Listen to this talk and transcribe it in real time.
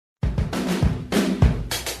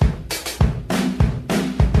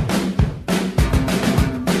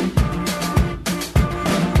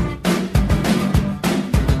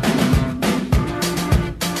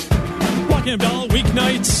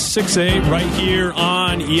6 to 8 right here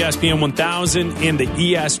on ESPN 1000 and the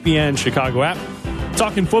ESPN Chicago app.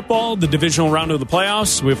 Talking football, the divisional round of the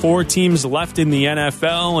playoffs. We have 4 teams left in the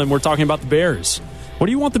NFL, and we're talking about the Bears. What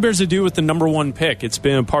do you want the Bears to do with the number 1 pick? It's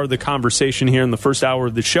been a part of the conversation here in the first hour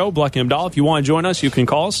of the show. Black and Abdallah, if you want to join us, you can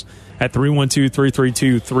call us at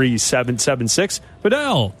 312-332-3776.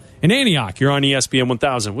 Vidal in Antioch, you're on ESPN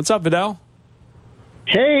 1000. What's up, Vidal?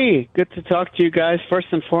 Hey, good to talk to you guys. First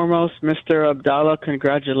and foremost, Mr. Abdallah,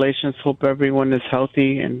 congratulations. Hope everyone is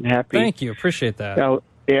healthy and happy. Thank you. Appreciate that.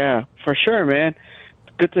 Yeah, for sure, man.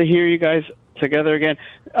 Good to hear you guys together again.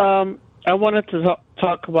 I wanted to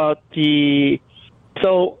talk about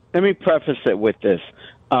So let me preface it with this.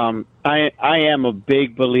 I am a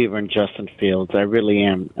big believer in Justin Fields. I really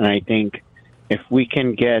am. And I think if we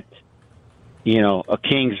can get, a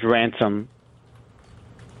king's ransom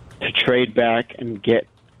to trade back and get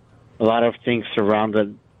a lot of things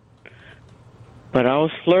surrounded. But I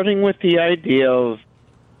was flirting with the idea of,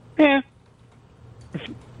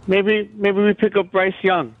 maybe we pick up Bryce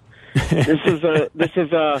Young. Did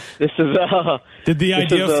the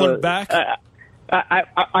idea flirt back?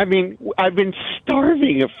 I mean, I've been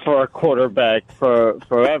starving for a quarterback for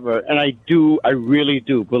forever, and I really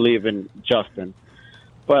do believe in Justin.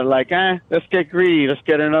 But let's get greedy. Let's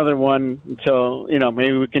get another one until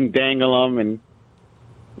maybe we can dangle them and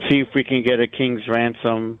see if we can get a king's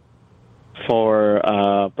ransom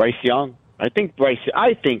for Bryce Young. I think Bryce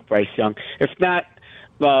Young. If not,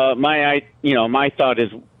 my thought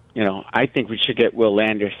is I think we should get Will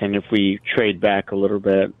Anderson if we trade back a little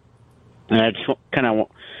bit. And I just kind of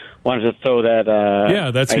wanted to throw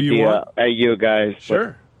that that's idea who you want. At you guys. Sure.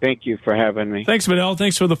 But thank you for having me. Thanks, Vidal.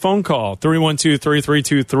 Thanks for the phone call.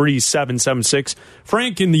 312-332-3776.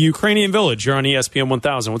 Frank in the Ukrainian Village. You're on ESPN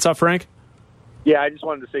 1000. What's up, Frank? Yeah, I just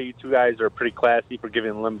wanted to say you two guys are pretty classy for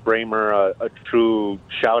giving Lim Bramer a true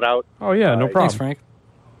shout-out. Oh, yeah, no problem. Thanks, Frank.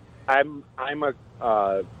 I'm a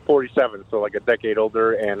 47, so like a decade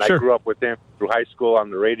older, and Sure. I grew up with him through high school on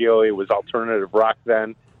the radio. It was alternative rock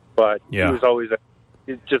then, but he was always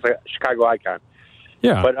he's just a Chicago icon.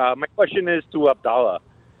 Yeah. But my question is to Abdallah.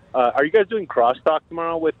 Are you guys doing crosstalk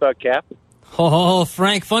tomorrow with Cap? Oh,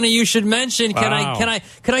 Frank, funny you should mention. Wow.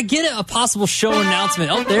 Can I get a possible show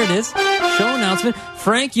announcement? Oh, there it is. Show announcement.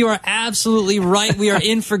 Frank, you are absolutely right. We are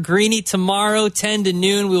in for Greeny tomorrow, 10 to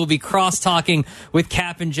noon. We will be cross-talking with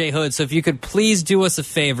Cap and Jay Hood. So if you could please do us a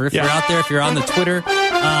favor. If you're out there, if you're on the Twitter,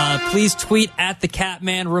 please tweet at the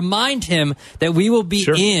Catman. Remind him that we will be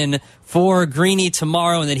in for Greeny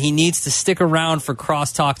tomorrow and that he needs to stick around for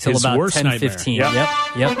crosstalk till His about worst 10:15. nightmare.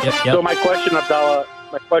 Yep. So my question, Abdallah,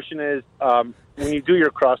 is, when you do your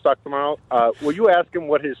crosstalk tomorrow, will you ask him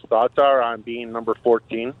what his thoughts are on being number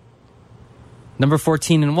 14? Number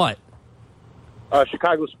 14 in what?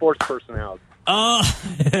 Chicago sports personality. Nah,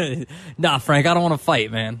 Frank, I don't want to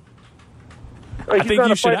fight, man. I think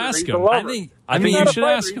you should ask him. I think you should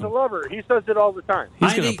ask He's him. a lover. He says it all the time.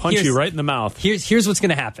 He's going to punch you right in the mouth. Here's what's going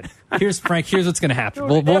to happen. Here's what's going to happen.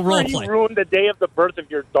 We'll role play. He ruined the day of the birth of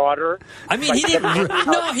your daughter. I mean, he didn't.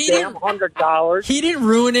 He didn't. $100. He didn't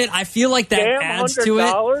ruin it. I feel like that adds to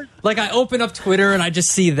 $100? it. Like I open up Twitter and I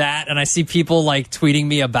just see that, and I see people tweeting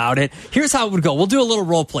me about it. Here's how it would go. We'll do a little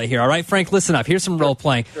role play here. All right, Frank, listen up. Here's some role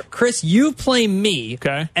playing. Chris, you play me,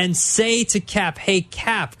 and say to Cap, "Hey,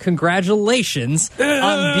 Cap, congratulations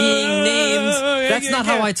on being named." That's not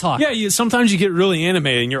how I talk. Yeah, sometimes you get really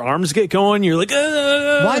animated and your arms get going. You're like,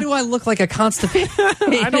 why do I look like a constipated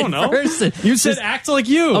I don't know. person? You said act like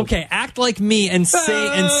you. Okay, act like me and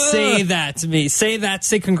say that to me. Say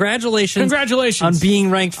congratulations on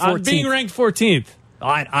being ranked 14th. On being ranked 14th.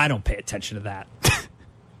 I don't pay attention to that.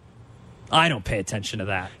 I don't pay attention to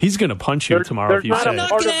that. He's going to punch you tomorrow if you say it. I'm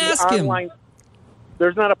not going to ask him.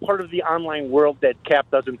 There's not a part of the online world that Cap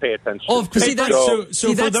doesn't pay attention to. Oh, see,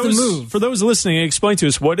 that's the move. For those listening, explain to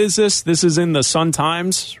us, what is this? This is in the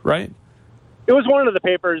Sun-Times, right? It was one of the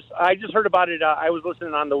papers. I just heard about it. I was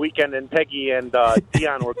listening on the weekend, and Peggy and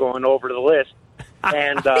Dion were going over the list.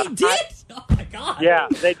 And they did? Oh, my God. Yeah,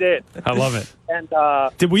 they did. I love it. And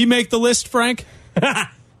did we make the list, Frank?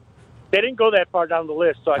 They didn't go that far down the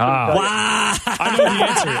list, so I couldn't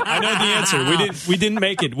tell you. I know the answer. We didn't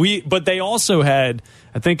make it. But they also had,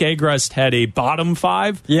 I think Agrest had a bottom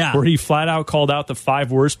 5 where he flat out called out the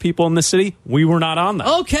 5 worst people in the city. We were not on that.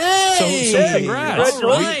 Okay. So congrats. All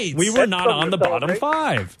right. We were not on the bottom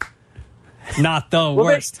 5. Not the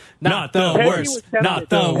worst. Not the worst. Not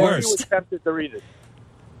the worst. She was tempted to read it.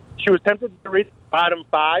 She was tempted to read the bottom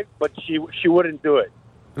 5, but she wouldn't do it.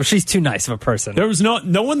 Well, she's too nice of a person. There was no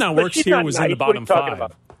one that works here was in the bottom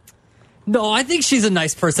 5. No, I think she's a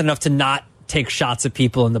nice person enough to not take shots at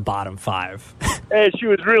people in the bottom 5. And she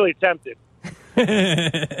was really tempted.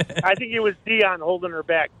 I think it was Dion holding her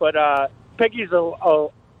back, but Peggy's a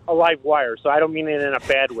live wire, so I don't mean it in a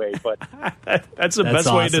bad way. But that's the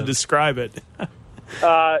best way to describe it.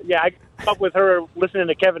 I grew up with her listening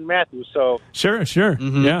to Kevin Matthews, so sure,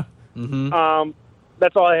 mm-hmm. Yeah. Mm-hmm.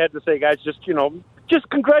 That's all I had to say, guys. Just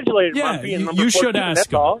congratulate him on being number 14. You should ask that's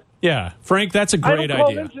him. All. Yeah, Frank, that's a great I don't call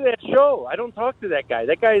idea. into that show. I don't talk to that guy.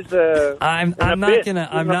 That guy's I'm not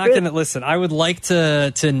gonna listen. I would like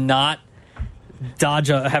to not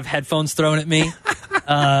have headphones thrown at me. He's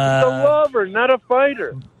a lover, not a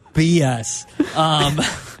fighter. BS.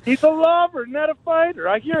 He's a lover, not a fighter.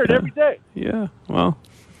 I hear it every day. Yeah, well,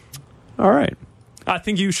 all right. I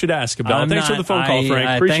think you should ask about it. Thanks for the phone call, Frank.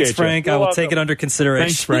 Appreciate thanks, Frank. you. I will take it under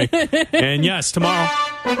consideration. Thanks, Frank. And yes, tomorrow,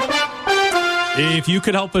 if you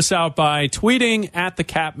could help us out by tweeting at the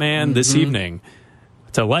Catman this evening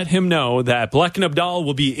to let him know that Bleck and Abdallah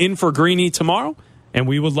will be in for Greeny tomorrow, and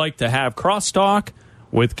we would like to have crosstalk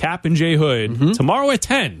with Cap and J Hood tomorrow at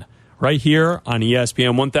 10, right here on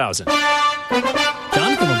ESPN 1000.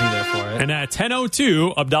 Jonathan will be there for it. And at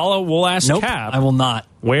 10:02, Abdallah will ask Cap I will not.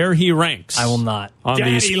 where he ranks. I will not. On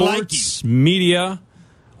the sports media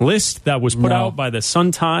list that was put out by the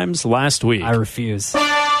Sun-Times last week. I refuse.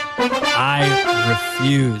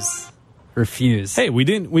 Refuse. Hey, we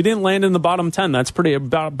didn't land in the bottom 10. That's pretty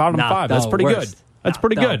bottom 5. That's pretty good. That's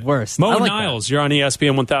pretty good. Worst. Mo like Niles, you're on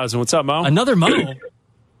ESPN 1000. What's up, Mo? Another Mo.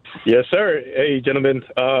 Yes, sir. Hey, gentlemen.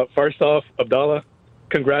 First off, Abdallah,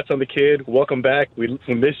 congrats on the kid. Welcome back. We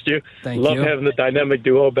missed you. Love having the dynamic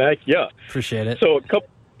duo back. Yeah. Appreciate it. So,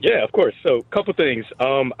 yeah, of course. So, a couple things.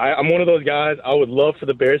 I'm one of those guys. I would love for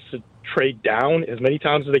the Bears to trade down as many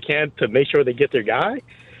times as they can to make sure they get their guy.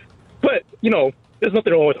 But, there's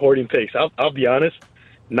nothing wrong with hoarding picks. I'll be honest.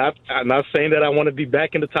 I'm not saying that I want to be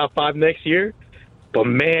back in the top 5 next year. But,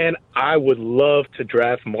 man, I would love to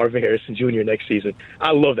draft Marvin Harrison Jr. next season.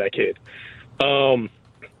 I love that kid.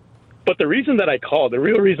 But the real reason that I called,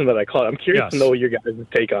 I'm curious to know what your guys'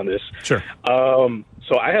 take on this. Sure.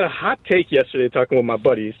 So I had a hot take yesterday talking with my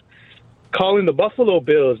buddies, calling the Buffalo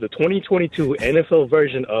Bills the 2022 NFL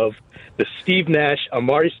version of the Steve Nash,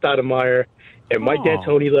 Amari Stoudemire, and Mike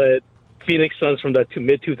D'Antoni-led Phoenix Suns from the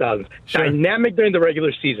mid-2000s. Sure. Dynamic during the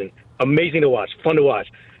regular season. Amazing to watch. Fun to watch.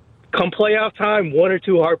 Come playoff time, 1 or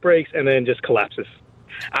 2 heartbreaks, and then just collapses.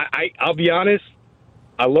 I'll be honest,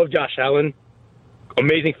 I love Josh Allen.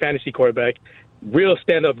 Amazing fantasy quarterback. Real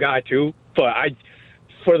stand-up guy, too. But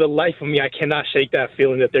for the life of me, I cannot shake that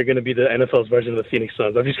feeling that they're going to be the NFL's version of the Phoenix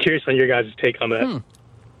Suns. I'm just curious on your guys' take on that.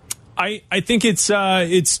 I think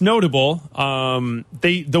it's notable.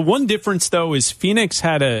 The one difference, though, is Phoenix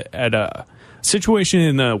had a situation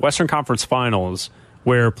in the Western Conference Finals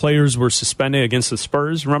where players were suspended against the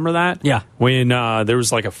Spurs. Remember that? Yeah. When there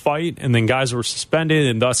was like a fight and then guys were suspended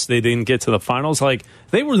and thus they didn't get to the finals. Like,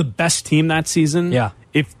 they were the best team that season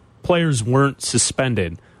if players weren't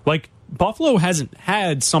suspended. Like, Buffalo hasn't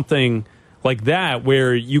had something like that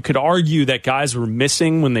where you could argue that guys were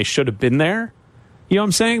missing when they should have been there. You know what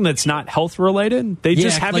I'm saying? That's not health related. They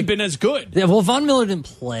just haven't been as good. Yeah, well, Von Miller didn't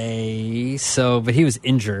play, but he was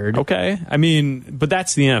injured. Okay. I mean, but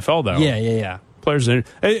that's the NFL, though. Yeah. Players.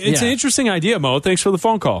 It's an interesting idea, Mo. Thanks for the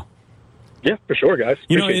phone call. Yeah, for sure, guys.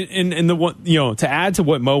 And the one, to add to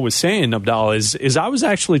what Mo was saying, Abdallah, is I was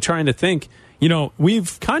actually trying to think.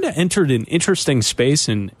 We've kind of entered an interesting space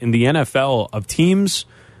in the NFL of teams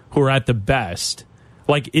who are at the best.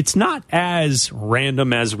 Like, it's not as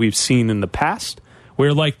random as we've seen in the past,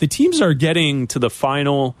 where like the teams are getting to the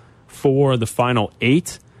Final 4, the Final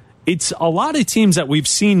 8. It's a lot of teams that we've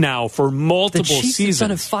seen now for multiple seasons. The Chiefs have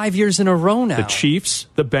done it 5 years in a row now. The Chiefs,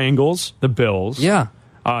 the Bengals, the Bills. Yeah.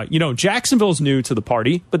 Jacksonville's new to the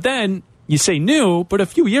party, but then you say new, but a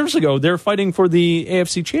few years ago, they're fighting for the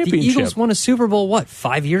AFC Championship. The Eagles won a Super Bowl,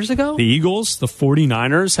 5 years ago? The Eagles, the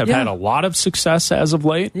 49ers have had a lot of success as of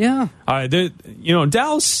late. Yeah.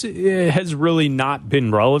 Dallas has really not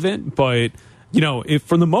been relevant, but,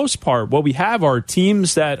 for the most part, what we have are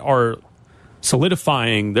teams that are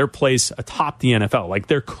solidifying their place atop the NFL. Like,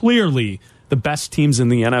 they're clearly the best teams in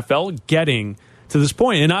the NFL getting to this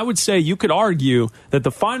point. And I would say you could argue that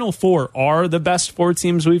the Final 4 are the best 4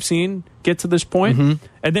 teams we've seen get to this point. Mm-hmm.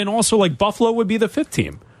 And then also, like, Buffalo would be the 5th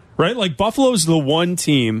team, right? Like, Buffalo's the one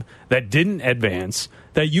team that didn't advance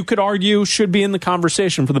that you could argue should be in the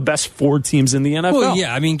conversation for the best 4 teams in the NFL. Well,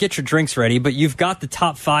 yeah, I mean, get your drinks ready, but you've got the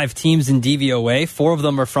top 5 teams in DVOA. 4 of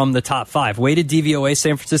them are from the top 5. Weighted DVOA,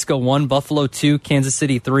 San Francisco 1, Buffalo 2, Kansas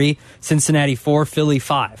City 3, Cincinnati 4, Philly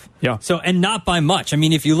 5. Yeah. So, and not by much. I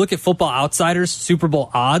mean, if you look at Football Outsiders Super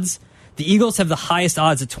Bowl odds, The Eagles have the highest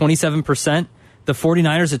odds at 27%, the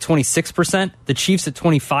 49ers at 26%, the Chiefs at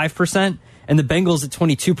 25%, and the Bengals at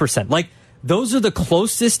 22%. Like, those are the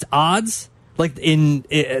closest odds, like,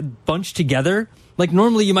 in bunched together. Like,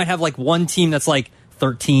 normally you might have, like, one team that's, like,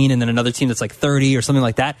 13 and then another team that's, like, 30 or something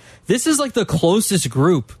like that. This is, like, the closest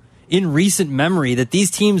group in recent memory that these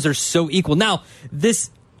teams are so equal. Now, this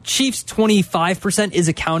Chiefs 25% is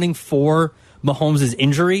accounting for Mahomes'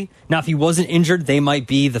 injury. Now, if he wasn't injured, they might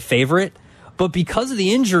be the favorite. But because of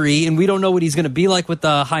the injury, and we don't know what he's going to be like with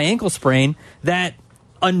the high ankle sprain, that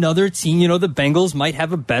another team, the Bengals might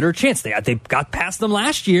have a better chance. They got past them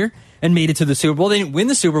last year and made it to the Super Bowl. They didn't win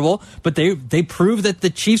the Super Bowl, but they proved that the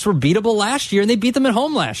Chiefs were beatable last year, and they beat them at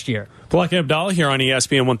home last year. Black and Abdallah here on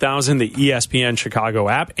ESPN 1000, the ESPN Chicago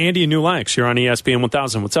app. Andy in New Lanx, you're on ESPN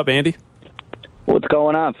 1000. What's up, Andy? What's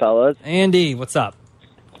going on, fellas? Andy, what's up?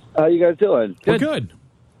 How you guys doing? We're good.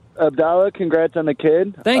 Abdallah, congrats on the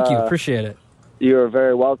kid. Thank you. Appreciate it. You're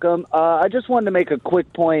very welcome. I just wanted to make a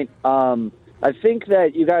quick point. I think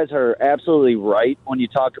that you guys are absolutely right when you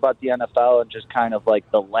talk about the NFL and just kind of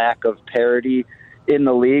like the lack of parity in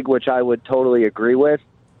the league, which I would totally agree with.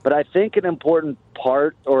 But I think an important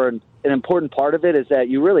part of it is that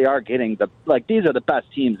you really are getting these are the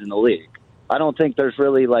best teams in the league. I don't think there's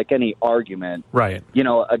really like any argument, right?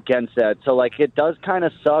 Against that. So like it does kind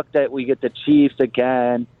of suck that we get the Chiefs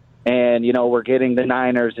again, and we're getting the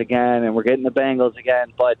Niners again, and we're getting the Bengals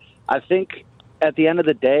again. But I think at the end of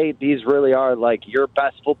the day, these really are like your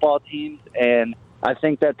best football teams, and I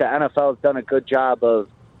think that the NFL has done a good job of,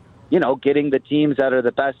 getting the teams that are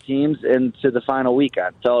the best teams into the final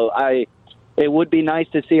weekend. So it would be nice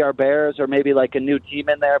to see our Bears or maybe like a new team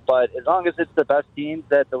in there, but as long as it's the best teams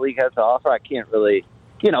that the league has to offer, I can't really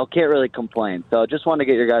complain. So just want to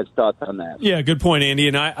get your guys' thoughts on that. Yeah, good point, Andy.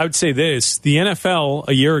 And I would say this. The NFL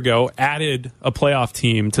a year ago added a playoff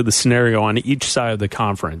team to the scenario on each side of the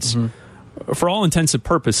conference. Mm-hmm. For all intents and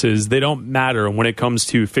purposes, they don't matter when it comes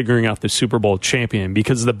to figuring out the Super Bowl champion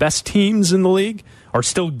because the best teams in the league are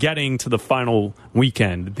still getting to the final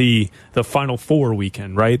weekend, the Final Four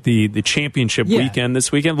weekend, right? The championship weekend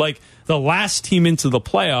this weekend. Like the last team into the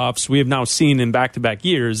playoffs we have now seen in back-to-back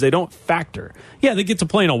years, they don't factor. Yeah, they get to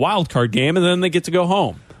play in a wild card game and then they get to go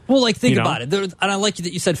home. Well, like, think about it. And I like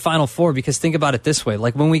that you said Final Four because think about it this way.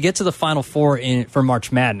 Like, when we get to the Final Four for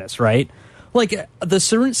March Madness, right? Like, the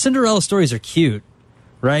Cinderella stories are cute,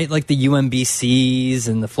 right? Like the UMBCs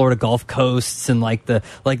and the Florida Gulf Coasts and the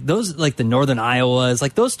Northern Iowas.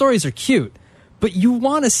 Like, those stories are cute. But you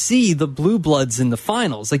want to see the Blue Bloods in the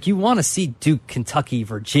finals. Like, you want to see Duke, Kentucky,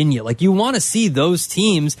 Virginia. Like, you want to see those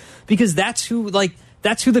teams because that's who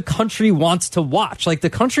the country wants to watch. Like, the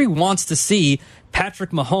country wants to see Patrick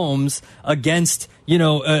Mahomes against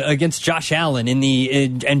Josh Allen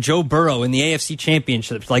and Joe Burrow in the AFC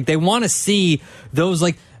Championships. Like, they want to see those.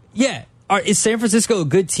 Like, is San Francisco a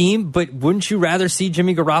good team? But wouldn't you rather see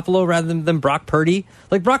Jimmy Garoppolo rather than Brock Purdy?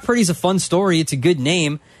 Like, Brock Purdy's a fun story. It's a good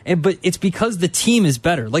name, but it's because the team is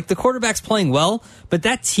better. Like, the quarterback's playing well, but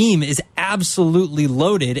that team is absolutely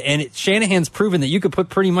loaded, and Shanahan's proven that you could put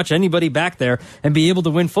pretty much anybody back there and be able to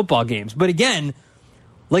win football games. But again,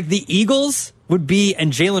 like the Eagles would be,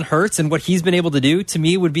 and Jalen Hurts and what he's been able to do, to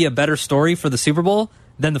me, would be a better story for the Super Bowl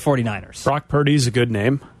than the 49ers. Brock Purdy's a good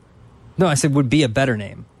name? No, I said would be a better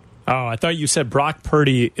name. Oh, I thought you said Brock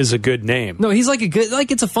Purdy is a good name. No, he's like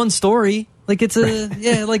it's a fun story. Like, it's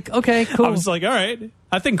okay, cool. I was like, all right.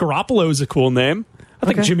 I think Garoppolo is a cool name. I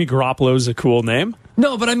think Jimmy Garoppolo is a cool name.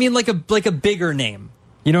 No, but I mean like a bigger name.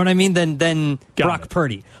 You know what I mean? Than Brock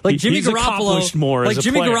Purdy. Like Jimmy Garoppolo, more like as a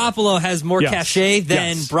Jimmy player. Garoppolo has more cachet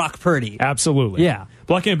than Brock Purdy. Absolutely. Yeah.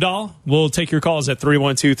 Black and Abdallah, we'll take your calls at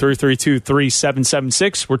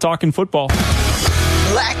 312-332-3776. We're talking football.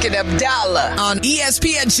 Black and Abdallah on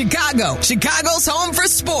ESPN Chicago, Chicago's home for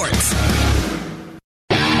sports.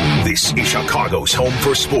 This is Chicago's home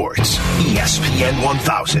for sports. ESPN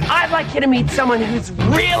 1000. I'd like you to meet someone who's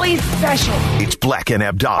really special. It's Black and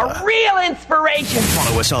Abdallah. A real inspiration.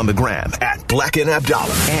 Follow us on the gram at Black and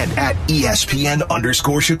Abdallah and at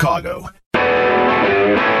ESPN_Chicago.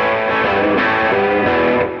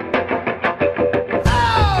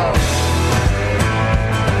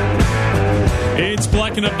 It's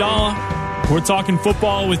Black and Abdallah. We're talking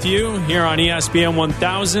football with you here on ESPN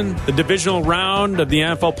 1000, the divisional round of the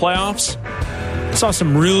NFL playoffs. Saw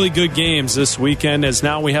some really good games this weekend as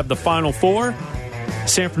now we have the Final Four.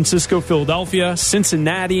 San Francisco, Philadelphia,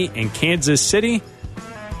 Cincinnati, and Kansas City.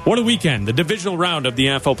 What a weekend, the divisional round of the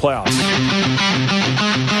NFL playoffs.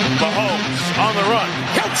 Mahomes on the run.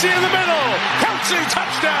 Kelce in the middle. Kelce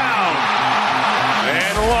touchdown.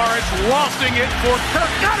 And Lawrence lofting it for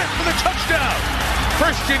Kirk. Got it for the touchdown.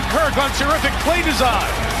 Christian Kirk on terrific play design.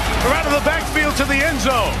 From out of the backfield to the end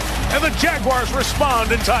zone. And the Jaguars respond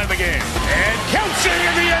and tie the game. And Kelce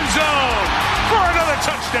in the end zone for another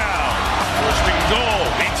touchdown. First and goal.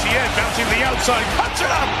 Etienne bouncing the outside. Cuts it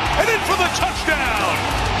up and in for the touchdown.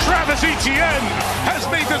 Travis Etienne has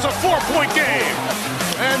made this a 4-point game.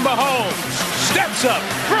 And Mahomes steps up.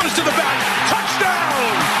 Throws to the back.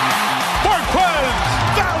 Touchdown. Marquez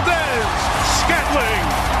Valdez Scantling.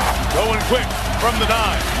 Going quick from the 9.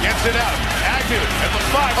 Gets it out. Agnew at the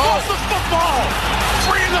 5. Throws the football.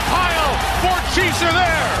 Free in the pile. 4 Chiefs are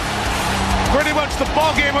there. Pretty much the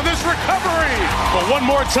ball game on this recovery. But one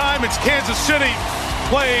more time, it's Kansas City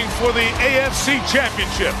playing for the AFC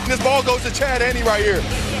Championship. This ball goes to Chad Henne right here.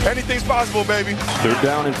 Anything's possible, baby. 3rd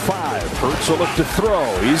down and 5. Hurts will look to throw.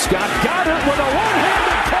 He's got Goddard with a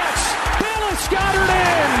one-handed catch. Dallas Goddard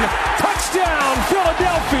in. Touchdown,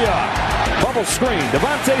 Philadelphia. Bubble screen.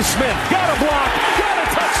 Devontae Smith got a block. Got a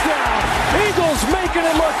touchdown. Eagles making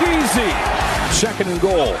it look easy. 2nd and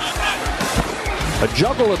goal. A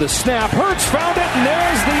juggle of the snap. Hurts found it, and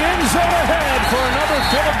there's the end zone ahead for another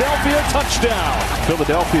Philadelphia touchdown.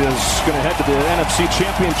 Philadelphia's going to head to the NFC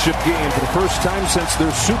Championship game for the first time since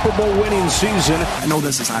their Super Bowl winning season. I know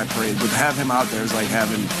this is high praise, but to have him out there is like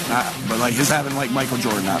having, having like Michael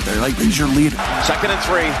Jordan out there. Like, he's your leader. 2nd and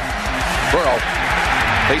 3. Burrow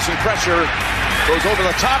facing pressure. Goes over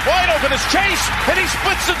the top. Wide open is Chase, and he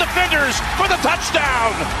splits the defenders for the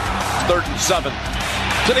touchdown. 3rd and 7.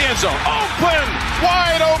 To the end zone. Open!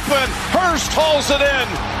 Wide open! Hurst hauls it in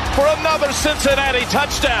for another Cincinnati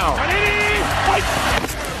touchdown.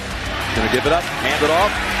 Gonna give it up. Hand it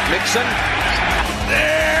off. Mixon.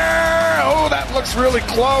 There! Oh, that looks really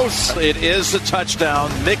close. It is a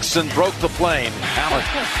touchdown. Mixon broke the plane. Allen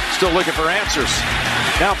still looking for answers.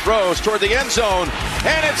 Now throws toward the end zone,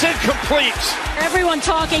 and it's incomplete. Everyone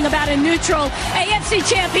talking about a neutral AFC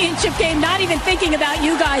Championship game, not even thinking about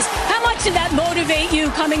you guys. How much did that motivate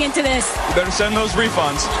you coming into this? You better send those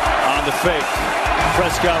refunds. On the fake.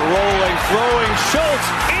 Prescott rolling, throwing, Schultz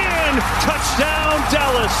in, touchdown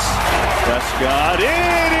Dallas. Prescott,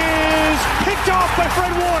 it is picked off by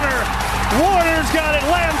Fred Warner. Warner's got it.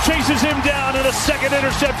 Lamb chases him down in a 2nd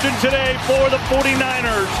interception today for the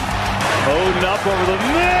 49ers. Holding up over the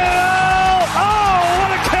middle. Oh,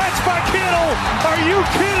 what a catch by Kittle. Are you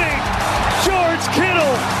kidding? George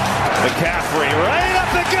Kittle. McCaffrey right up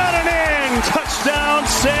the gut and in. Touchdown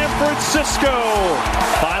San Francisco.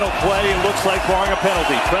 Final play, it looks like barring a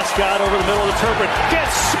penalty. Prescott over the middle of the turban.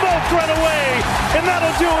 Gets smoked right away. And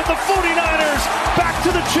that'll do it. The 49ers back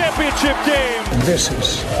to the championship game. This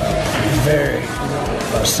is very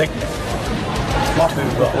sickening.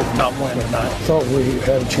 Hope not win tonight. I thought we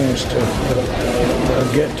had a chance to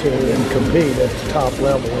get to and compete at the top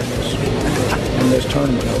level in this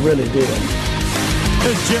tournament. I really did.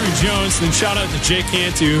 There's Jerry Jones, and shout out to Jay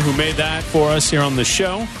Cantu who made that for us here on the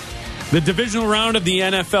show. The divisional round of the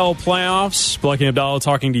NFL playoffs. Blake Abdallah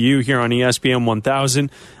talking to you here on ESPN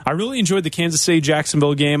 1000. I really enjoyed the Kansas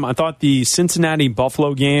City-Jacksonville game. I thought the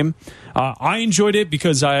Cincinnati-Buffalo game, I enjoyed it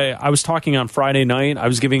because I was talking on Friday night. I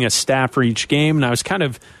was giving a stat for each game, and I was kind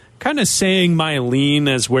of saying my lean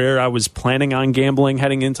as where I was planning on gambling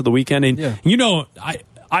heading into the weekend. And, you know,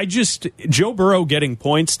 I just, Joe Burrow getting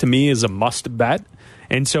points to me is a must bet.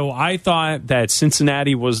 And so I thought that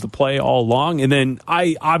Cincinnati was the play all along. And then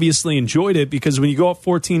I obviously enjoyed it because when you go up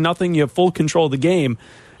 14-0, you have full control of the game.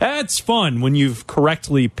 That's fun when you've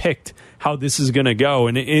correctly picked how this is going to go.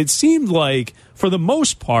 And it seemed like, for the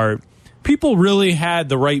most part, people really had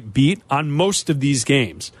the right beat on most of these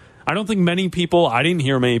games. I don't think I didn't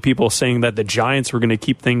hear many people saying that the Giants were going to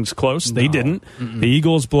keep things close. They didn't. Mm-mm. The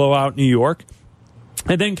Eagles blow out New York.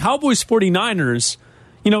 And then Cowboys 49ers,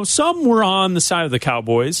 you know, some were on the side of the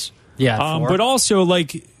Cowboys. Yeah. But also,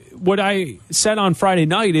 like, what I said on Friday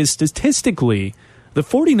night is statistically, the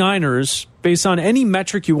 49ers, based on any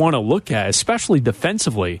metric you want to look at, especially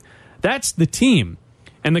defensively, that's the team.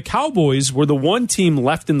 And the Cowboys were the one team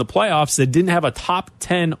left in the playoffs that didn't have a top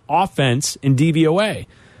 10 offense in DVOA.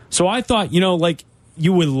 So I thought, you know, like,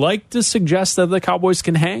 you would like to suggest that the Cowboys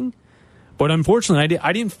can hang, but unfortunately,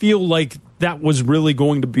 I didn't feel like that was really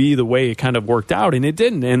going to be the way it kind of worked out, and it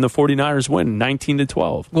didn't. And the 49ers win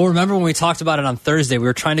 19-12. Well, remember when we talked about it on Thursday, we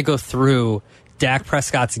were trying to go through Dak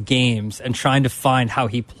Prescott's games and trying to find how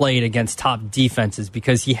he played against top defenses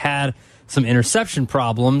because he had some interception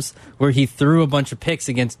problems where he threw a bunch of picks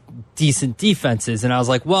against decent defenses. And I was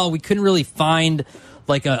like, well, we couldn't really find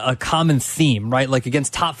like a common theme, right? Like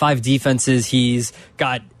against top 5 defenses, he's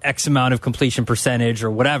got X amount of completion percentage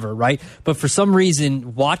or whatever, right? But for some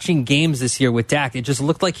reason, watching games this year with Dak, it just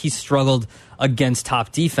looked like he struggled against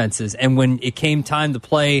top defenses. And when it came time to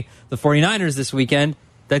play the 49ers this weekend,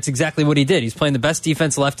 that's exactly what he did. He's playing the best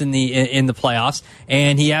defense left in the playoffs,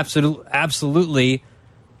 and he absolutely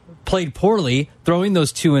played poorly, throwing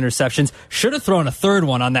those 2 interceptions. Should have thrown a third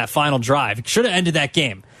one on that final drive. Should have ended that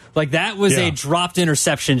game. Like, that was a dropped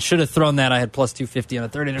interception. Should have thrown that. I had plus 250 on a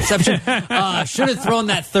third interception. Should have thrown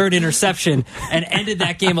that third interception and ended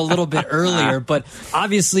that game a little bit earlier. But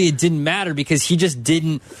obviously it didn't matter because he just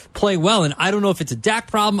didn't play well. And I don't know if it's a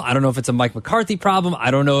Dak problem. I don't know if it's a Mike McCarthy problem.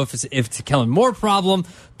 I don't know if it's a Kellen Moore problem.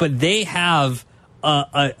 But they have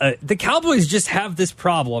the Cowboys just have this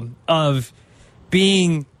problem of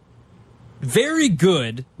being very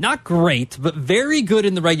good, not great, but very good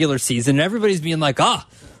in the regular season. And everybody's being like,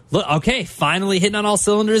 look, okay, finally hitting on all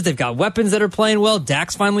cylinders. They've got weapons that are playing well.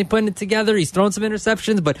 Dak's finally putting it together. He's throwing some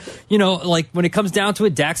interceptions. But, like when it comes down to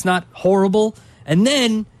it, Dak's not horrible. And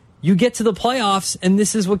then you get to the playoffs, and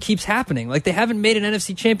this is what keeps happening. Like, they haven't made an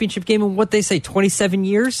NFC Championship game in, 27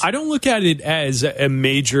 years? I don't look at it as a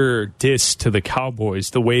major diss to the Cowboys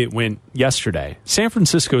the way it went yesterday. San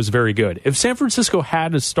Francisco is very good. If San Francisco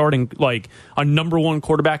had a starting, like, a number 1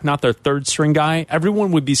 quarterback, not their third-string guy,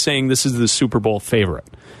 everyone would be saying this is the Super Bowl favorite.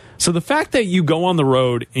 So the fact that you go on the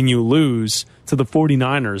road and you lose to the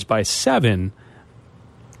 49ers by 7,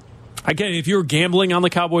 I get it. If you're gambling on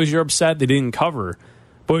the Cowboys, you're upset they didn't cover.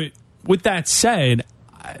 But with that said,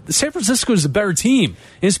 San Francisco is a better team,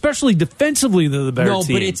 and especially defensively, they're the better team.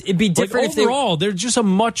 No, but it'd be different if overall, they're just a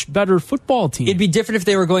much better football team. It'd be different if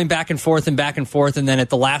they were going back and forth, and then at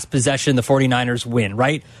the last possession, the 49ers win,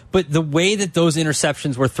 right? But the way that those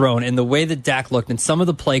interceptions were thrown and the way that Dak looked and some of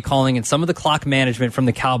the play calling and some of the clock management from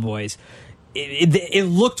the Cowboys, it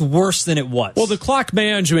looked worse than it was. Well, the clock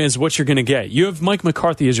management is what you're going to get. You have Mike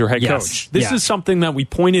McCarthy as your head coach. This is something that we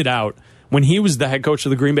pointed out when he was the head coach of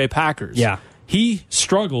the Green Bay Packers. Yeah. He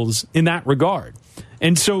struggles in that regard.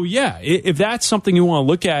 And so, if that's something you want to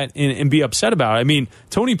look at and be upset about, I mean,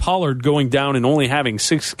 Tony Pollard going down and only having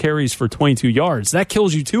 6 carries for 22 yards, that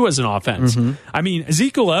kills you too as an offense. Mm-hmm. I mean,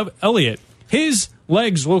 Ezekiel Elliott, his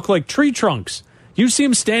legs look like tree trunks. You see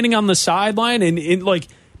him standing on the sideline and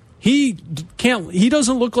he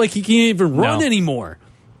doesn't look like he can even run anymore.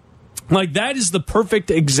 Like, that is the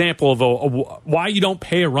perfect example of why you don't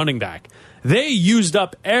pay a running back. They used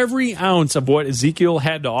up every ounce of what Ezekiel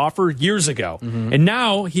had to offer years ago. Mm-hmm. And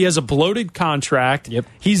now he has a bloated contract. Yep.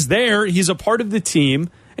 He's there. He's a part of the team.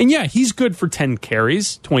 And he's good for 10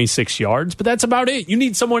 carries, 26 yards, but that's about it. You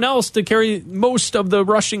need someone else to carry most of the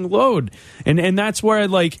rushing load. And that's where,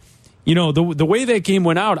 the way that game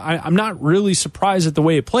went out, I'm not really surprised at the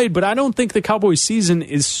way it played, but I don't think the Cowboys season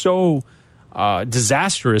is so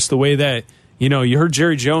disastrous the way that, you heard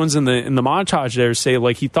Jerry Jones in the montage there say,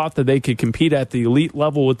 he thought that they could compete at the elite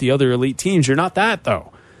level with the other elite teams. You're not that,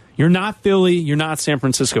 though. You're not Philly. You're not San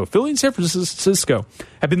Francisco. Philly and San Francisco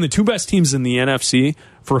have been the 2 best teams in the NFC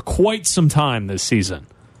for quite some time this season.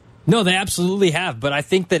 No, they absolutely have. But I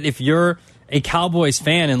think that if you're a Cowboys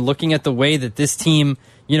fan and looking at the way that this team,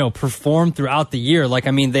 performed throughout the year,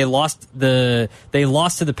 they lost to the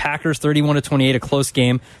Packers 31-28, a close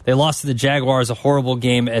game. They lost to the Jaguars, a horrible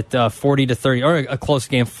game at 40-30, or a close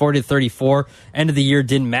game, 40-34. End of the year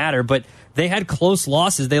didn't matter, but they had close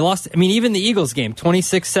losses. They lost, even the Eagles game,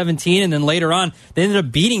 26-17, and then later on, they ended up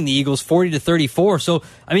beating the Eagles 40-34. So,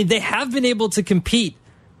 they have been able to compete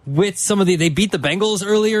with some of they beat the Bengals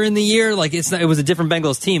earlier in the year. It was a different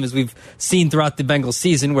Bengals team, as we've seen throughout the Bengals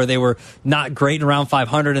season, where they were not great around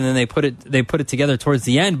 500, and then they put it together towards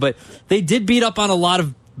the end. But they did beat up on a lot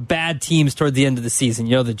of bad teams toward the end of the season.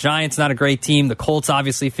 The Giants, not a great team. The Colts,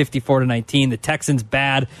 obviously 54-19. The Texans,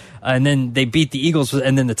 bad, and then they beat the Eagles,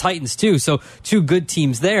 and then the Titans too. So 2 good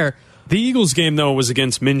teams there. The Eagles game, though, was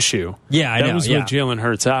against Minshew. Yeah, I know. That was with Jalen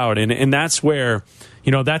Hurts out, and that's where.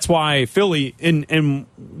 That's why Philly, and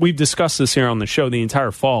we've discussed this here on the show the entire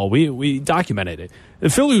fall. We documented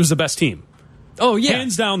it. Philly was the best team. Oh, yeah.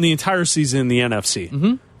 Hands down the entire season in the NFC.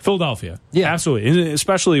 Mm-hmm. Philadelphia. Yeah. Absolutely. And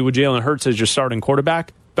especially with Jalen Hurts as your starting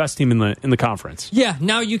quarterback. Best team in the conference. Yeah.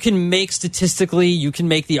 Now you can make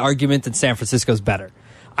the argument that San Francisco's better.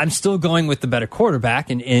 I'm still going with the better quarterback,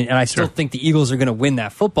 and I still think the Eagles are going to win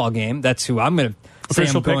that football game. That's who I'm going to say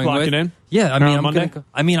official I'm going pick, lock with. it in? Yeah, I'm Monday?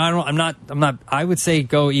 I'm not. I would say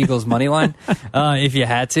go Eagles money line if you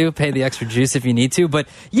had to. Pay the extra juice if you need to. But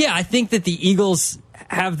yeah, I think that the Eagles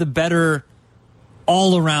have the better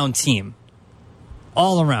all-around team.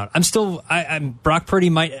 All around. I'm Brock Purdy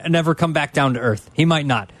might never come back down to earth. He might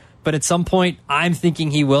not. but at some point, I'm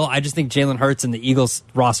thinking he will. I just think Jalen Hurts and the Eagles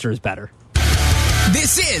roster is better.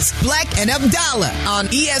 This is Black and Abdallah on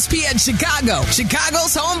ESPN Chicago,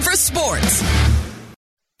 Chicago's home for sports.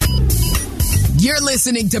 You're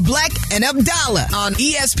listening to Black and Abdallah on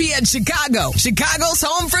ESPN Chicago, Chicago's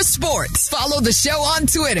home for sports. Follow the show on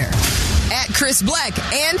Twitter at Chris Black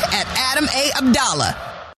and at Adam A. Abdallah.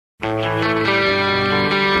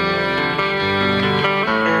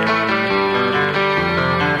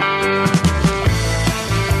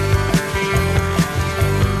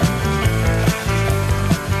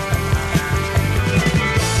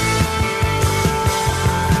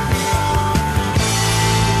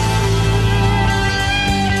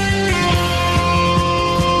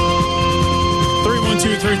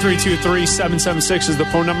 Two 332-3776 is the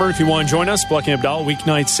phone number if you want to join us. Black and Abdallah,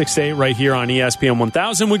 weeknights 6 to 8 right here on ESPN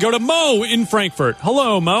 1000. We go to Mo in Frankfurt.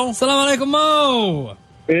 Hello, Mo. Salam alaikum, Mo.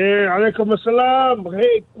 Hey, alaikum assalam.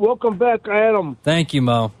 Hey, welcome back, Adam. Thank you,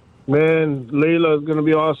 Mo. Man, Layla is going to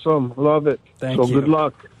be awesome. Love it. Thank you. So good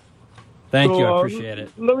luck. Thank you. I appreciate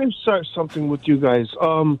it. Let me start something with you guys.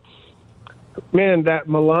 Man, that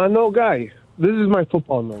Milano guy, this is my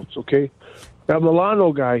football notes, okay? That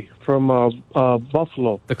Milano guy from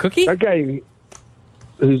Buffalo. The cookie? That guy,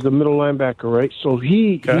 he's the middle linebacker, right? So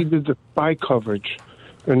he did the spy coverage.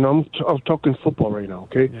 And I'm talking football right now,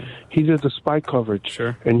 okay? Yeah. He did the spy coverage.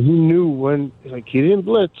 Sure. And he knew when, like, he didn't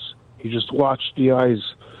blitz. He just watched the eyes.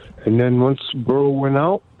 And then once Burrow went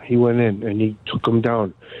out, he went in and he took him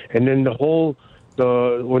down. And then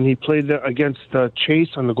when he played against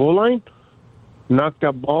Chase on the goal line, knocked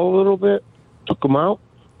that ball a little bit, took him out.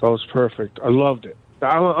 That was perfect. I loved it.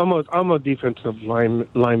 I'm a defensive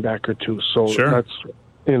linebacker too, so that's it.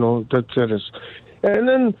 And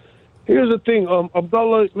then here's the thing,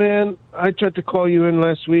 Abdallah, man, I tried to call you in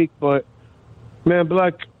last week, but man,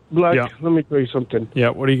 Black, yeah. Let me tell you something. Yeah,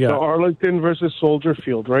 what do you got? The Arlington versus Soldier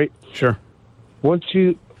Field, right? Sure. I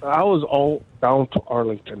was all down to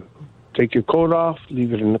Arlington. Take your coat off,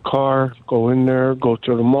 leave it in the car, go in there, go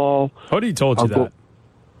to the mall. Hoodie told you that.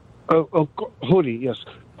 Hoodie, yes.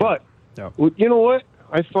 But, you know what?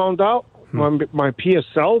 I found out my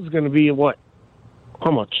PSL is going to be what? How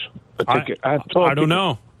much a ticket? I don't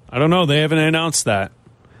know. I don't know. They haven't announced that.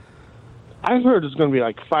 I've heard it's going to be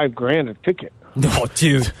like $5,000 a ticket. No,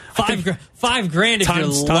 dude. $5,000 if you're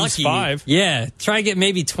lucky. Times 5. Yeah. Try to get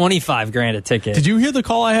maybe $25,000 a ticket. Did you hear the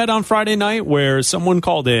call I had on Friday night where someone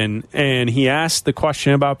called in and he asked the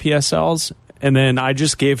question about PSLs? And then I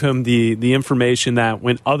just gave him the information that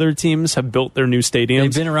when other teams have built their new stadiums,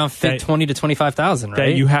 they've been around 20 to 25,000, right?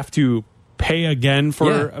 That you have to pay again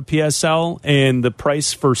for a PSL, and the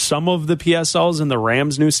price for some of the PSLs in the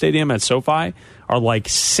Rams' new stadium at SoFi are like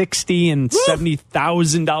 $60,000 and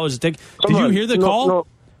 $70,000 a ticket. Did you hear the call?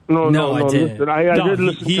 No, I didn't. I did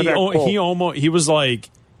listen to that call. He was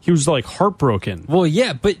like heartbroken. Well,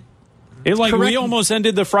 yeah, but we almost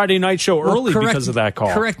ended the Friday night show early because of that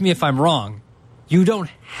call. Correct me if I'm wrong. You don't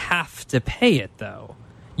have to pay it, though.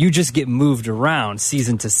 You just get moved around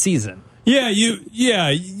season to season.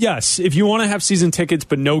 Yes. If you want to have season tickets,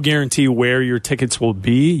 but no guarantee where your tickets will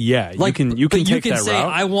be, you can take that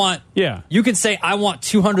route. You can say, I want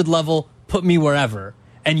 200 level, put me wherever,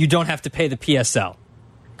 and you don't have to pay the PSL.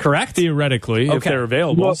 Correct? Theoretically, if they're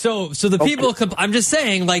available. Well, so the people, I'm just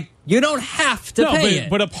saying, you don't have to pay it.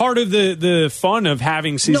 But a part of the fun of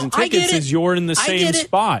having season tickets is you're in the same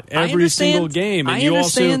spot every single game. And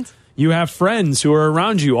you have friends who are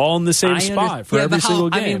around you all in the same spot for every single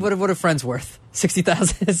game. I mean, what are friends worth?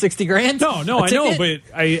 60,000, 60 grand? No, I know, but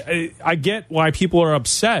I get why people are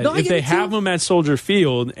upset. If they have them at Soldier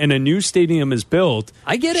Field and a new stadium is built,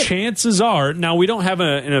 I get it. Chances are, now we don't have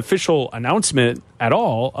an official announcement at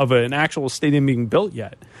all of an actual stadium being built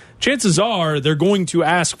yet. Chances are they're going to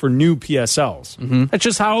ask for new PSLs. Mm-hmm. That's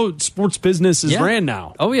just how sports business is ran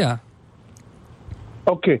now. Oh, yeah.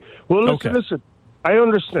 Okay. Well, listen. I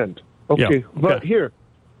understand. Okay. But here,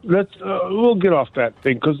 we'll get off that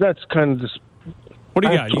thing because that's kind of this. What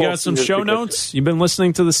do you got? You got some show notes? You've been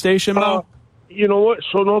listening to the station, Mo? You know what?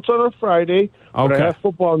 Show notes on a Friday. But I have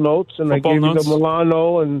football notes, and I gave you the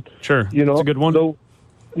Milano, and sure, it's a good one. So,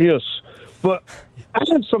 yes, but I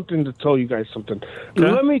have something to tell you guys. Something. Okay.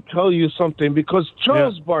 Let me tell you something because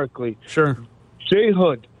Charles Barkley, Jay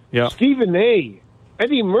Hood, Stephen A,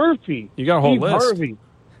 Eddie Murphy, you got a whole list. Harvey.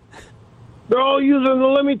 They're all using the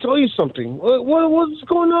let me tell you something. What's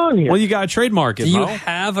going on here? Well, you got to trademark it, Do you Mo.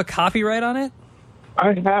 have a copyright on it?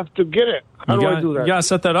 I have to get it. How do I do that? You got to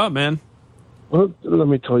set that up, man. Well, let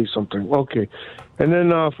me tell you something. Okay. And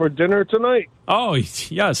then for dinner tonight. Oh,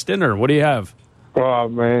 yes, dinner. What do you have? Oh,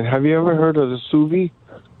 man. Have you ever heard of the sous vide?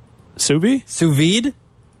 Sous vide? Sous vide?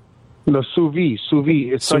 The sous vide.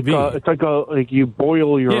 It's like you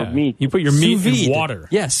boil your meat. You put your meat in water.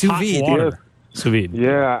 Yeah, sous vide. Water. Yeah. Sous vide.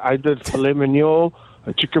 Yeah, I did filet mignon,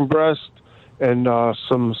 a chicken breast, and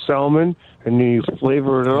some salmon, and then you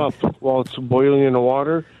flavor it up while it's boiling in the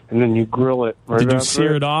water, and then you grill it. Right Did you after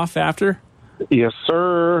sear it off after? Yes,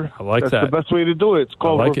 sir. I like that. That's the best way to do it. It's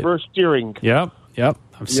called reverse steering. Yep.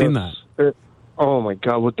 I've seen that. Oh, my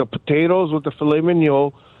God. With the potatoes, with the filet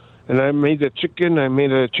mignon, and I made the chicken. I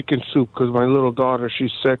made a chicken soup because my little daughter,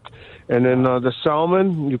 she's sick. And then the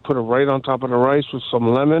salmon, you put it right on top of the rice with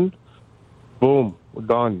some lemon. Boom. We're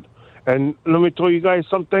done. And let me tell you guys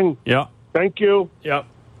something. Yeah. Thank you. Yep.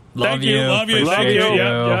 Love you. Love you.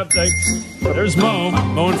 Yep. Thanks. There's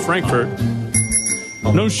Mo in Frankfurt.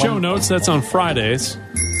 No show notes. That's on Fridays.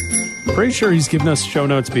 Pretty sure he's given us show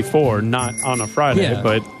notes before, not on a Friday,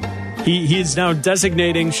 but he is now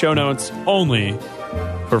designating show notes only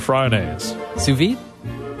for Fridays. Sous vide?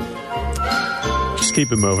 Just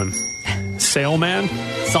keep it moving. Salman?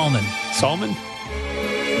 Salman?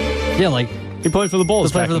 Yeah, like he played for the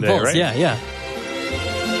Bulls back in the day, right? Yeah.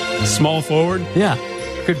 Small forward? Yeah.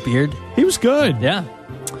 Good beard. He was good. Yeah.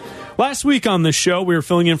 Last week on this show, we were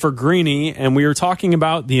filling in for Greeny, and we were talking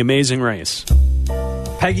about The Amazing Race.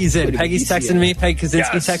 Peggy's in. Peggy's texting me. Peggy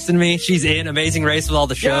Kaczynski texting me. She's in. Amazing Race with all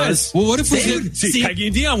the shows. Yes. Well, what if we did? See, Peggy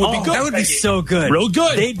and Dion would be good. That would be so good. Real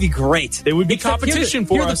good. They'd be great. They would be competition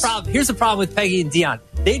for us. Here's the problem with Peggy and Dion.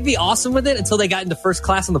 They'd be awesome with it until they got into first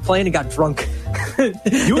class on the plane and got drunk.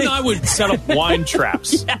 You and I would set up wine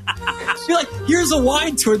traps. Yeah. Be like, here's a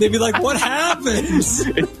wine tour. They'd be like, what happens?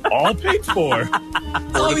 It's all paid for.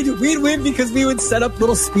 We'd win because we would set up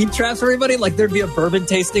little speed traps for everybody. Like there'd be a bourbon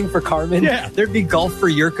tasting for Carmen. Yeah. There'd be golf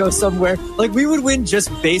for Yurko somewhere. Like we would win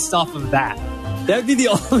just based off of that. That'd be the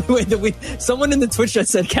only way that someone in the Twitch chat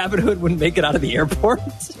said Cabin Hood wouldn't make it out of the airport.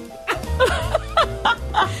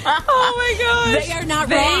 Oh my gosh. They are not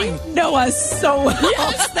wrong. They know us so well.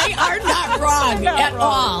 Yes, they are not wrong at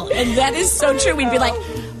all. And that is so true. We'd be like,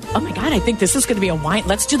 oh my God, I think this is going to be a wine.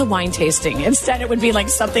 Let's do the wine tasting. Instead, it would be like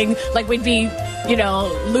something like we'd be,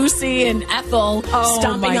 Lucy and Ethel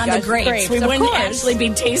stomping on the grapes. We wouldn't actually be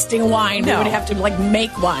tasting wine. No. We would have to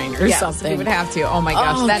make wine or something. We would have to. Oh my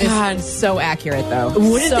gosh, that is so accurate though.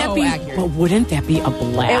 Wouldn't so that be? Accurate. But wouldn't that be a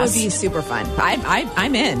blast? It would be super fun.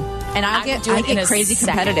 I'm in. And I get crazy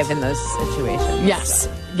competitive in those situations.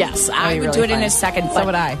 Yes. I would do it in a second. So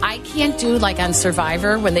would I. I can't do like on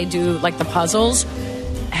Survivor when they do like the puzzles.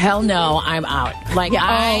 Hell no, I'm out. Like, oh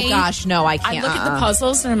gosh, no, I can't. I look at the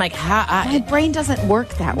puzzles and I'm like, my brain doesn't work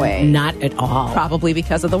that way. Not at all. Probably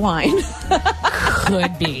because of the wine.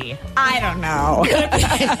 Could be. I don't know.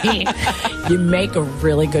 Could be. You make a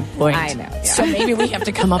really good point. I know. Yeah. So maybe we have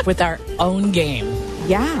to come up with our own game.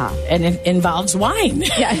 Yeah. And it involves wine.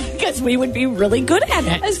 Yeah. Because we would be really good at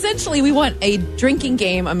it. Essentially, we want a drinking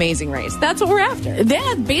game Amazing Race. That's what we're after.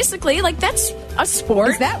 Yeah, basically, like that's a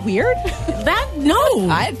sport. Is that weird? No.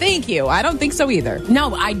 Thank you. I don't think so either.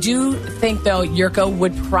 No, I do think, though, Yurko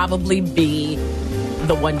would probably be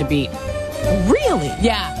the one to beat. Really?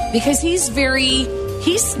 Yeah, because he's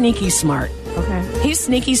sneaky smart. Okay. He's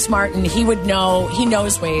sneaky smart, and he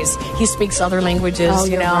knows ways. He speaks other languages,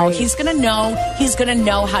 Right. He's going to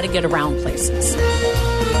know how to get around places.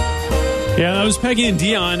 Yeah, that was Peggy and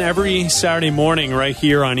Dion every Saturday morning right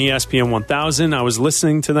here on ESPN 1000. I was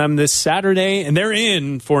listening to them this Saturday, and they're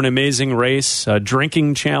in for an amazing race, a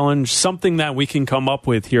drinking challenge, something that we can come up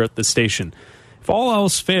with here at the station. If all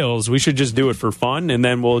else fails, we should just do it for fun, and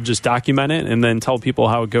then we'll just document it and then tell people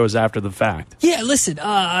how it goes after the fact. Yeah, listen,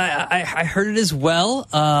 I heard it as well.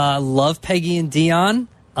 Love Peggy and Dion.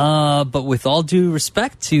 But with all due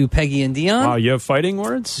respect to Peggy and Dion. Wow, you have fighting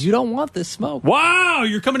words? You don't want this smoke. Wow,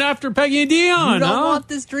 you're coming after Peggy and Dion, You don't want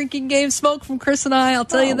this drinking game smoke from Chris and I, I'll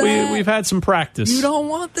tell you that. We've had some practice. You don't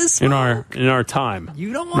want this smoke. In our time.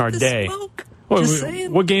 You don't want this this smoke.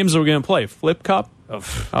 What games are we going to play? Flip cup?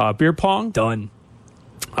 Beer pong? Done.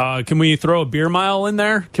 Can we throw a beer mile in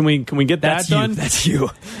there? Can we get that done? That's you.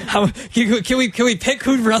 Can we pick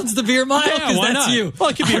who runs the beer mile? Yeah, why that's not? you.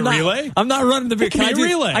 Well, it could be a relay. I'm not running the beer. Can I do a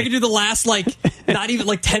relay? I can do the last not even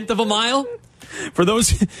tenth of a mile. For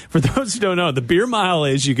those who don't know, the beer mile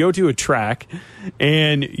is you go to a track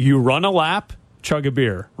and you run a lap, chug a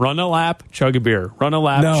beer. Run a lap, chug a beer. Run a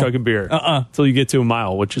lap, chug a beer. Until you get to a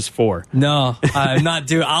mile, which is 4. No, I'm not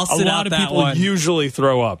doing. I'll sit out that one. A lot of people usually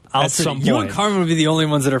throw up at some point. You and Carmen would be the only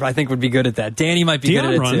ones that I think would be good at that. Danny might be good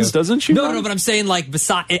at it runs, too. Doesn't she? No, but I'm saying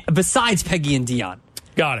besides Peggy and Dion.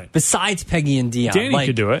 Got it. Besides Peggy and Dion. Danny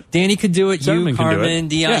could do it. Danny could do it. Zetterman You, can do Carmen, it.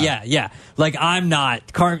 Dion. Yeah. Yeah. Like, I'm not.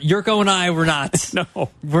 Yurko and I, we're not. No.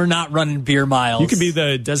 We're not running beer miles. You could be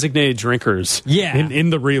the designated drinkers in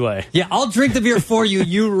the relay. Yeah, I'll drink the beer for you.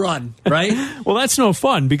 You run, right? Well, that's no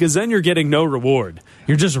fun because then you're getting no reward.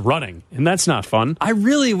 You're just running, and that's not fun. I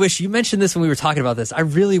really wish, you mentioned this when we were talking about this, I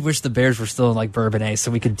really wish the Bears were still in like Bourbonnais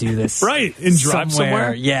so we could do this. Right, and drive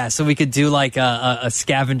somewhere. Yeah, so we could do like a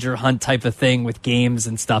scavenger hunt type of thing with games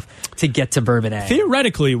and stuff to get to Bourbonnais.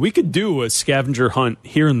 Theoretically, we could do a scavenger hunt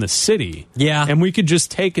here in the city. Yeah. And we could just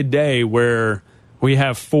take a day where we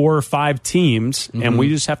have 4 or 5 teams, and we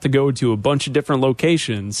just have to go to a bunch of different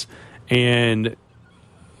locations and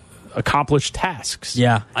accomplish tasks.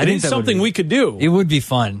 Yeah, I think it's something we could do. It would be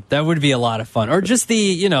fun. That would be a lot of fun. Or just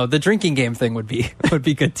the drinking game thing would be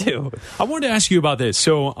good too. I wanted to ask you about this.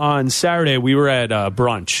 So on Saturday, we were at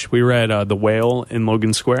brunch. We were at the Whale in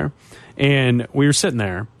Logan Square, and we were sitting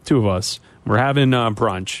there, 2 of us. We're having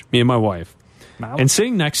brunch, me and my wife. Wow. And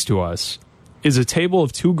sitting next to us is a table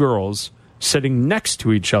of 2 girls sitting next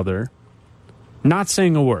to each other, not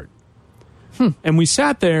saying a word. And we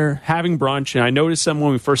sat there having brunch, and I noticed them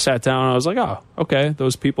when we first sat down. I was like, oh, okay,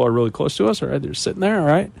 those people are really close to us. All right, they're sitting there, all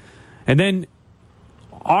right. And then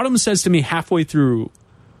Autumn says to me halfway through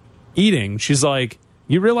eating, she's like,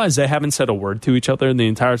 you realize they haven't said a word to each other the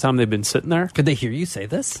entire time they've been sitting there? Could they hear you say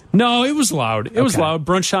this? No, it was loud. It was loud.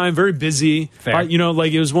 Brunch time, very busy. Fair.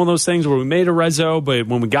 Like it was one of those things where we made a reso, but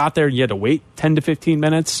when we got there, you had to wait 10 to 15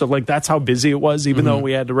 minutes. So like that's how busy it was, even though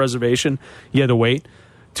we had the reservation, you had to wait.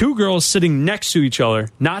 2 girls sitting next to each other,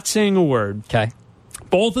 not saying a word. Okay.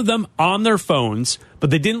 Both of them on their phones, but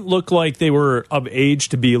they didn't look like they were of age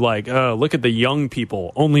to be like, look at the young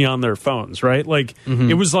people only on their phones, right? Like,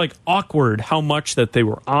 it was like awkward how much that they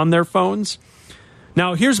were on their phones.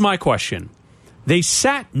 Now, here's my question. They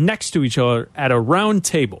sat next to each other at a round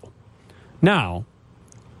table. Now,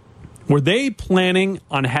 were they planning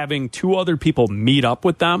on having 2 other people meet up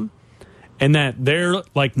with them and that they're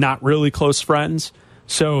like not really close friends?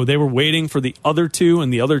 So they were waiting for the other 2,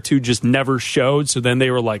 and the other 2 just never showed. So then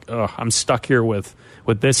they were like, "Ugh, I'm stuck here with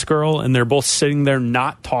this girl," and they're both sitting there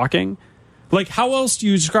not talking. Like, how else do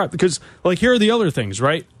you describe? Because, like, here are the other things,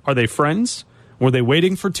 right? Are they friends? Were they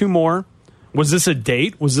waiting for 2 more? Was this a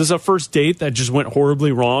date? Was this a first date that just went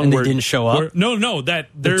horribly wrong? And they didn't show up? No, that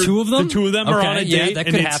the 2 of them? The 2 of them are on a date. Yeah, that and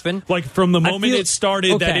could it's, happen. Like, from the moment it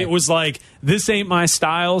started, that it was like, this ain't my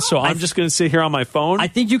style, so I'm just going to sit here on my phone. I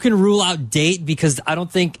think you can rule out date because I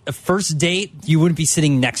don't think a first date, you wouldn't be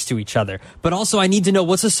sitting next to each other. But also, I need to know,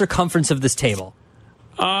 what's the circumference of this table?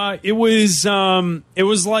 It was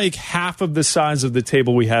like half of the size of the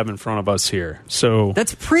table we have in front of us here. So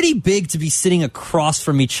that's pretty big to be sitting across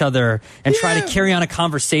from each other and try to carry on a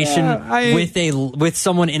conversation with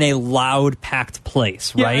someone in a loud, packed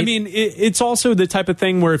place, right? I mean, it's also the type of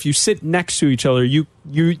thing where if you sit next to each other,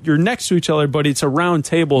 you're next to each other, but it's a round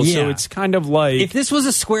table, so it's kind of like, if this was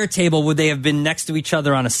a square table, would they have been next to each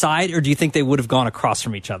other on a side, or do you think they would have gone across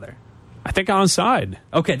from each other? I think on side.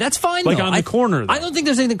 Okay, that's fine. Like though. on the corner. Though. I don't think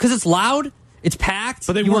there's anything because it's loud, it's packed,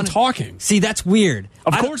 but they weren't talking. See, that's weird.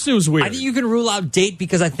 Of course, it was weird. I think you can rule out date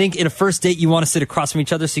because I think in a first date you want to sit across from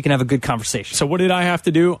each other so you can have a good conversation. So what did I have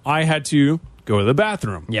to do? I had to go to the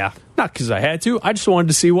bathroom. Yeah, not because I had to. I just wanted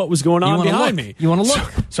to see what was going on behind me. You want to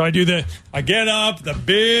look. So I do I get up, the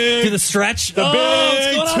big, do the stretch, the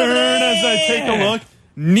big turn as I take a look.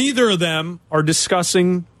 Neither of them are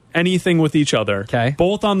discussing anything with each other. Okay.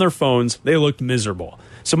 Both on their phones. They looked miserable.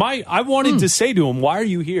 So I wanted to say to him, why are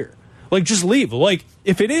you here? Like, just leave. Like,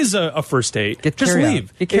 if it is a first date, just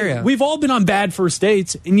leave. We've all been on bad first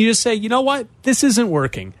dates, and you just say, you know what? This isn't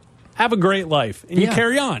working. Have a great life. And you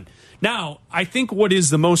carry on. Now, I think what is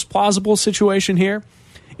the most plausible situation here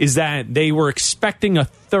is that they were expecting a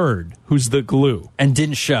third who's the glue. And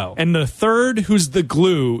didn't show. And the third who's the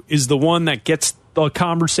glue is the one that gets the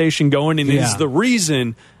conversation going and is the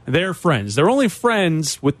reason they're friends. They're only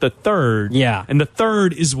friends with the third. Yeah. And the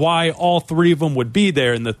third is why all 3 of them would be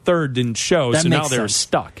there, and the third didn't show, so now they're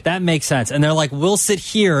stuck. That makes sense. And they're like, we'll sit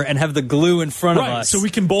here and have the glue in front of us. So we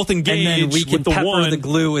can both engage and then we can with the pepper one. the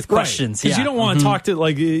glue with questions. Because you don't want to talk to,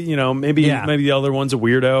 like, maybe the other one's a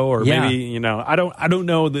weirdo, or maybe, I don't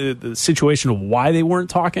know the situation of why they weren't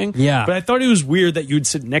talking. Yeah. But I thought it was weird that you'd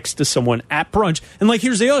sit next to someone at brunch. And, like,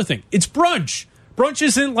 here's the other thing. It's brunch. Brunch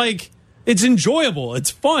isn't, like... It's enjoyable.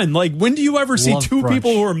 It's fun. Like, when do you ever see 2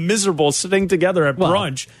 people who are miserable sitting together at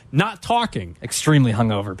brunch, not talking? Extremely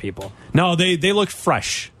hungover people. No, they looked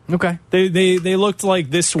fresh. Okay. They looked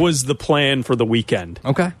like this was the plan for the weekend.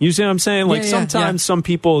 Okay. You see what I'm saying? Like, sometimes some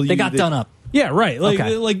people... They got done up. Yeah, right.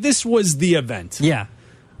 Like this was the event. Yeah.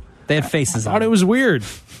 They had faces on. I thought it was weird.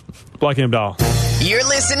 Black and Abdallah. You're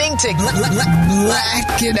listening to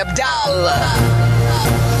Black and Abdallah.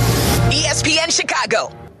 ESPN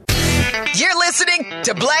Chicago. You're listening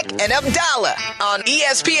to Black and Abdallah on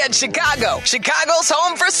ESPN Chicago, Chicago's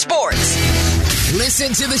home for sports.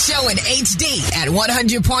 Listen to the show in HD at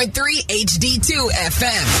 100.3 HD2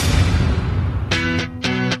 FM.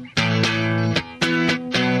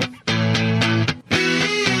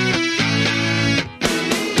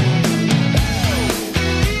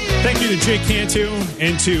 Thank you to Jake Cantu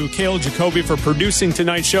and to Cale Jacoby for producing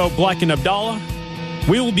tonight's show, Black and Abdallah.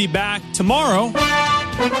 We will be back tomorrow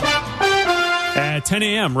at 10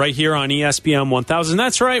 a.m. right here on ESPN 1000.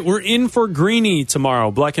 That's right, we're in for Greeny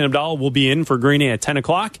tomorrow. Black and Abdallah will be in for Greeny at 10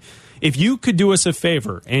 o'clock. If you could do us a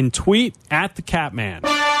favor and tweet at the Catman,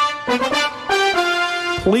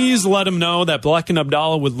 please let him know that Black and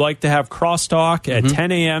Abdallah would like to have crosstalk at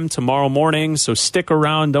 10 a.m. tomorrow morning. So stick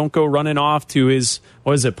around. Don't go running off to his,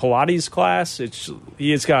 Pilates class.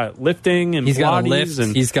 He's got lifting and he's Pilates. Got a lift.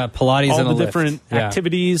 And he's got Pilates all and the a different lift.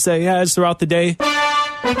 activities that he has throughout the day.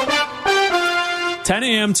 10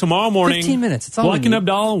 a.m. tomorrow morning. 15 minutes. It's all Black and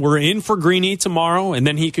Abdallah, we're in for Greeny tomorrow, and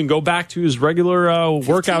then he can go back to his regular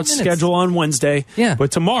workout schedule on Wednesday. Yeah.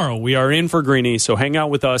 But tomorrow we are in for Greeny, so hang out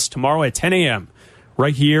with us tomorrow at 10 a.m.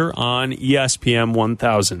 right here on ESPN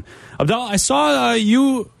 1000. Abdallah, I saw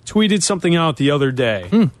you tweeted something out the other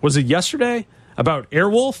day. Was it yesterday? About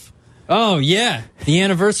Airwolf? Oh, yeah. The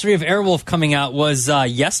anniversary of Airwolf coming out was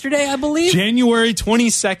yesterday, I believe? January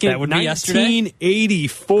 22nd, that would be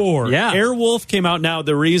 1984. Yeah. Airwolf came out. Now,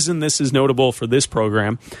 the reason this is notable for this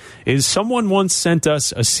program is someone once sent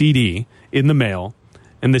us a CD in the mail,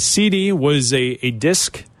 and the CD was a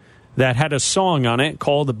disc that had a song on it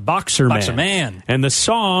called Boxer Man. Boxer Man. And the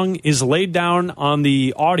song is laid down on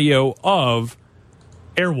the audio of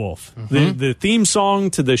Airwolf, the theme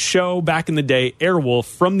song to the show back in the day, Airwolf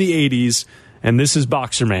from the 80s, and this is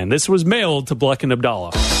Boxer Man. This was mailed to Black and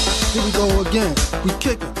Abdallah. Here we go again. We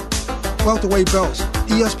kick it. Welterweight belts,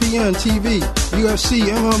 ESPN TV, UFC,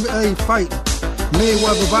 MMA fighting,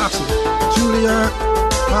 Mayweather boxing, Juilliard,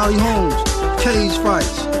 Holly Holmes, cage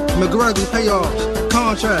fights, McGregor payoffs,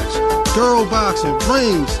 contracts, girl boxing,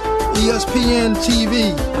 rings, ESPN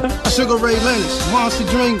TV, Sugar Ray Leonard, Monster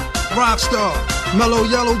Drink, Rockstar, Mellow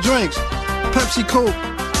Yellow Drinks, Pepsi Coke,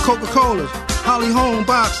 Coca-Cola, Holly Holm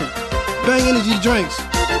Boxing, Bang Energy Drinks,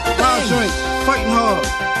 Wild Drinks, Fighting Hard,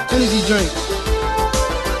 Energy Drinks,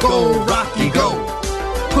 Go Rocky Go,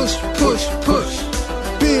 Push Push Push,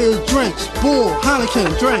 Beer Drinks, Bull,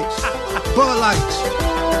 Heineken Drinks, Bud Lights,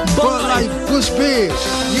 Bud Light Bush Beers,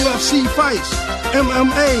 UFC Fights,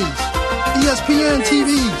 MMAs, ESPN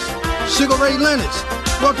TVs, Sugar Ray Leonard's,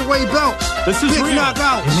 welterweight belts. This is Big real.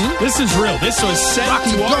 Knockouts. This is real. This was sent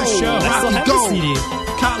Rocky to our Gold, show. Rocky Gold,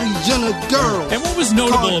 Kylie Jenner Girls. And what was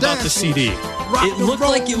notable about the CD? It looked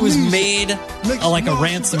like it was made like a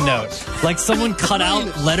ransom note. Like someone cut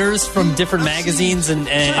out letters from different magazines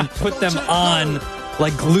and put them on,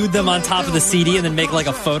 like glued them on top of the CD and then make like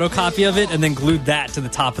a photocopy of it and then glued that to the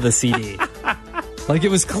top of the CD. Like it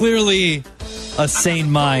was clearly a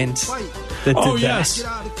sane mind that did yes.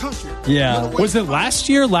 that. Yeah. Was it last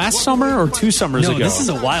year, last summer, or 2 summers ago? No, this is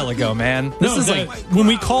a while ago, man. This is like when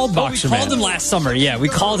we called Boxer Man. We called him last summer. Yeah, we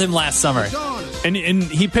called him last summer. And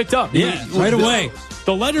he picked up. Yeah, right away.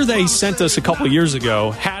 The letter that he sent us a couple of years ago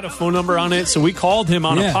had a phone number on it, so we called him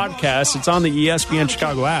on a podcast. It's on the ESPN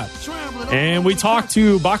Chicago app. And we talked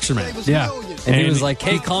to Boxer Man. Yeah. And he was like,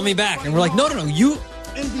 hey, call me back. And we're like, no, you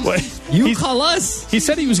call us. He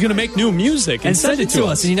said he was going to make new music and send it to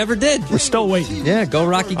us. And he never did. We're still waiting. Yeah, go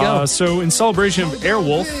Rocky, go. So in celebration of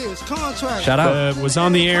Airwolf, shout out. Was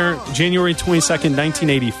on the air January 22nd,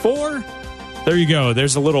 1984. There you go.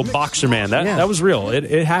 There's a little Boxer Man. That was real.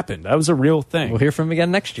 It happened. That was a real thing. We'll hear from him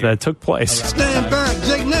again next year. That took place. Stand back,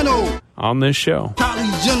 Jake Leno. On this show.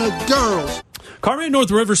 Kylie Jenner Girls. Carmen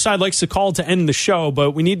North Riverside likes to call to end the show,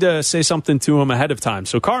 but we need to say something to him ahead of time.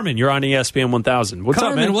 So, Carmen, you're on ESPN 1000. What's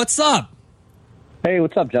up, man? What's up? Hey,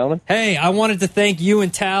 what's up, gentlemen? Hey, I wanted to thank you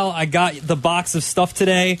and Tal. I got the box of stuff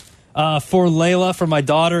today for Layla, for my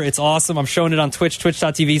daughter. It's awesome. I'm showing it on Twitch,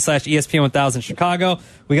 twitch.tv/ESPN 1000 Chicago.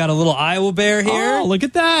 We got a little Iowa Bear here. Oh, look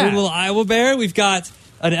at that. A little Iowa Bear. We've got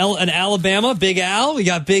an Alabama, Big Al. We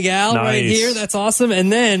got Big Al right here. That's awesome.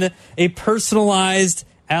 And then a personalized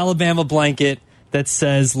Alabama blanket that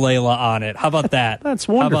says Layla on it. How about that? That's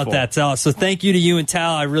wonderful. How about that, Tal? So thank you to you and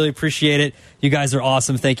Tal. I really appreciate it. You guys are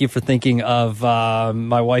awesome. Thank you for thinking of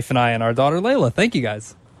my wife and I and our daughter, Layla. Thank you,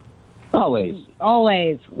 guys. Always.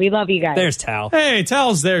 We love you guys. There's Tal. Hey,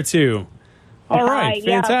 Tal's there, too. All right,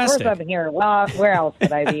 Yeah, fantastic. of course I'm here. Well, where else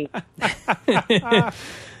would I be?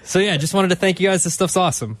 So, yeah, just wanted to thank you guys. This stuff's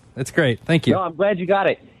awesome. It's great. Thank you. No, I'm glad you got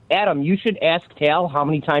it. Adam, you should ask Tal how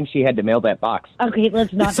many times she had to mail that box. Okay,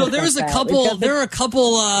 let's not. So there are a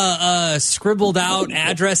couple scribbled out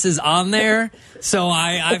addresses on there. So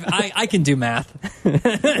I can do math.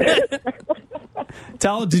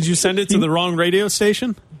 Tal, did you send it to the wrong radio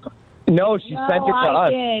station? No, she sent it to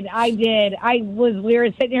us. I did. We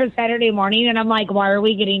were sitting here Saturday morning, and I'm like, why are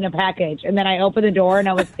we getting a package? And then I opened the door, and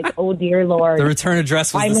I was like, oh, dear Lord. The return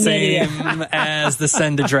address was the same as the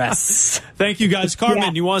send address. Thank you, guys.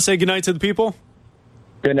 Carmen, you want to say goodnight to the people?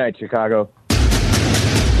 Good night, Chicago.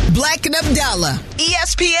 Black and Abdallah,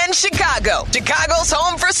 ESPN Chicago, Chicago's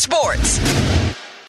home for sports.